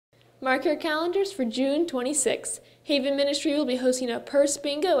Mark your calendars for June 26th. Haven Ministry will be hosting a purse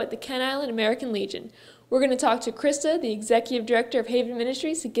bingo at the Kent Island American Legion. We're going to talk to Krista, the Executive Director of Haven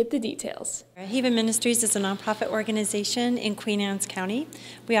Ministries, to get the details. Haven Ministries is a nonprofit organization in Queen Anne's County.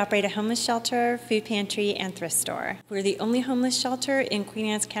 We operate a homeless shelter, food pantry, and thrift store. We're the only homeless shelter in Queen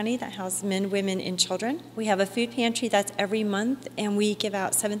Anne's County that houses men, women, and children. We have a food pantry that's every month, and we give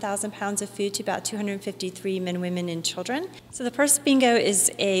out 7,000 pounds of food to about 253 men, women, and children. So the Purse Bingo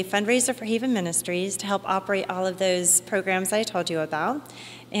is a fundraiser for Haven Ministries to help operate all of those programs I told you about.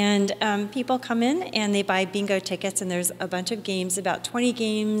 And people come in and they buy bingo tickets, and there's a bunch of games, about 20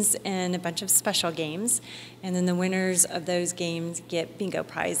 games and a bunch of special games. And then the winners of those games get bingo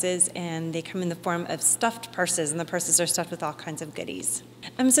prizes, and they come in the form of stuffed purses, and the purses are stuffed with all kinds of goodies.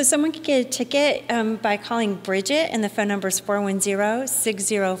 So someone can get a ticket by calling Bridget, and the phone number is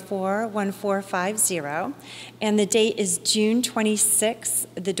 410-604-1450. And the date is June 26th.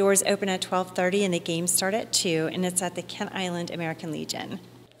 The doors open at 12:30 and the games start at 2, and it's at the Kent Island American Legion.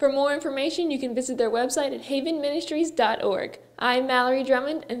 For more information, you can visit their website at havenministries.org. I'm Mallory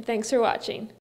Drummond, and thanks for watching.